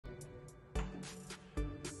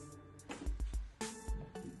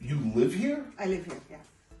You live here? I live here, yeah.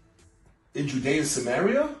 In Judea and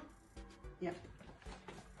Samaria? Yep.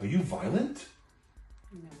 Are you violent?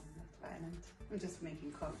 No, I'm not violent. I'm just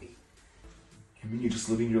making coffee. You mean you're just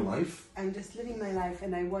living your life? I'm just living my life,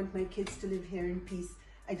 and I want my kids to live here in peace.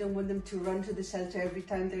 I don't want them to run to the shelter every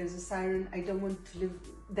time there is a siren. I don't want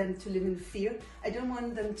them to live in fear. I don't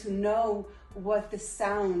want them to know what the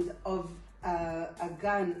sound of a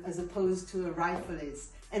gun as opposed to a rifle is.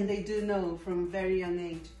 And they do know from a very young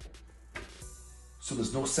age. So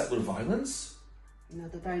there's no settler violence?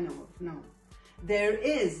 Not that I know of, no. There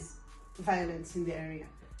is violence in the area,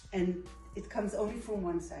 and it comes only from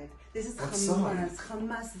one side. This is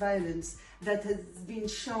Hamas violence that has been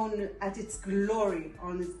shown at its glory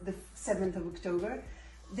on the 7th of October.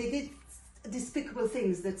 They did despicable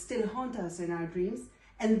things that still haunt us in our dreams,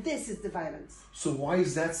 and this is the violence. So why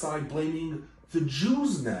is that side blaming the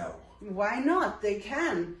Jews now? Why not? They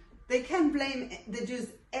can. They can blame the Jews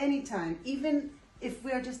anytime, even if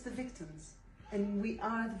we are just the victims. And we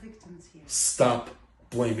are the victims here. Stop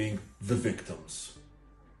blaming the victims.